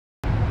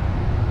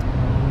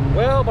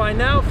Well, by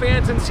now,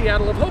 fans in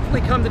Seattle have hopefully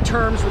come to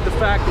terms with the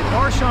fact that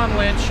Marshawn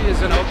Lynch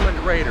is an Oakland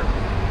Raider.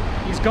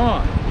 He's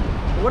gone.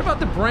 But what about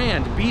the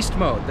brand, Beast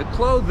Mode, the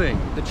clothing,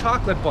 the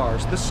chocolate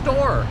bars, the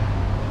store?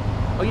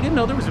 Oh, you didn't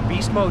know there was a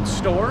Beast Mode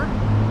store?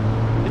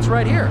 It's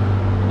right here.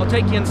 I'll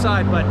take you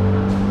inside, but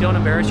don't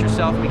embarrass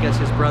yourself because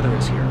his brother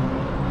is here.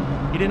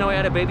 You didn't know he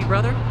had a baby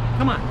brother?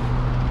 Come on.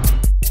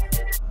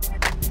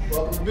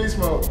 Welcome to Beast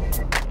Mode.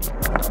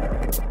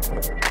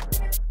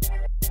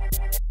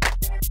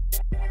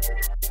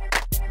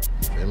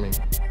 Feel me?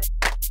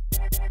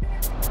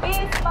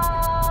 Beast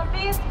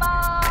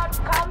Mode,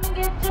 come and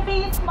get your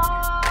Beast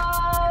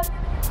Mode.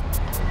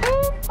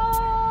 Beast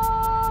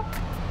Mode.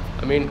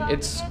 I mean,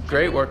 it's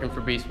great working for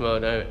Beast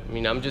Mode. I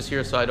mean, I'm just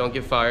here so I don't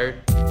get fired.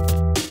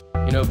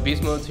 You know,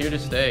 Beast Mode's here to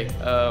stay.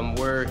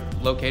 We're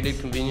located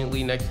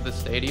conveniently next to the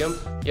stadium.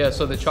 Yeah,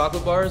 so the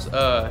chocolate bars,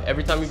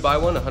 every time you buy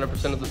one,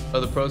 100%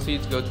 of the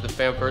proceeds go to the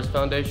Fan First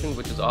Foundation,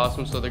 which is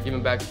awesome. So they're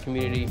giving back to the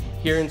community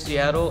here in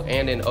Seattle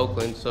and in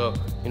Oakland. So,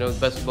 you know, the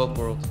best of both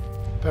worlds.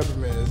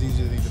 Peppermint is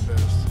easily the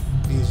best.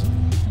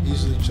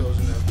 Easily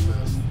chosen as the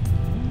best.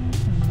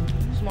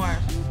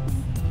 S'mores.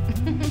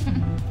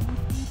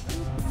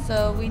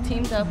 So we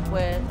teamed up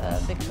with a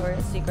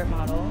Victoria's Secret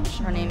model.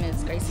 Her name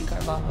is Gracie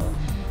Carvalho.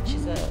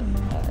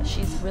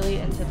 She's really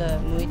into the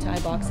Muay Thai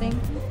boxing.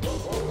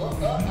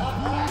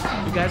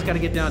 You guys got to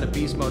get down to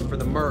Beast Mode for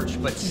the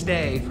merch, but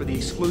stay for the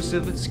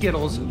exclusive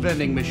Skittles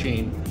vending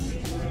machine.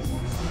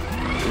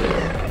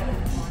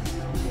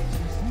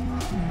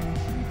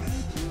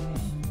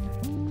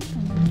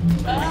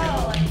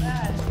 Oh, like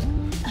that.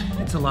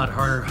 It's a lot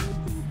harder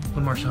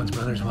when Marshawn's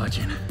brother's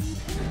watching.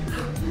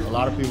 A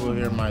lot of people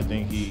here might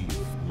think he's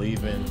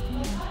leaving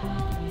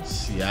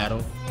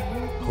Seattle.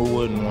 Who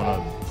wouldn't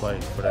want to play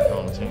for that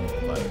home team?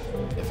 Like,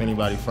 if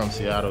anybody from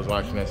Seattle is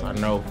watching this, I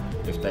know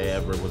if they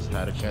ever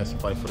had a chance to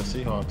play for the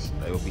Seahawks,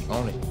 they would be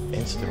on it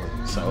instantly.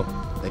 So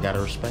they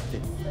gotta respect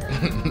it.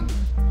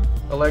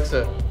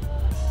 Alexa,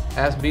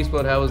 ask Beast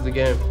Mode how was the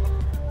game?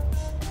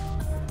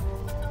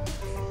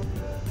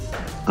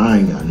 I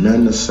ain't got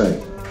nothing to say.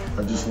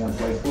 I just want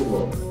to play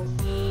football.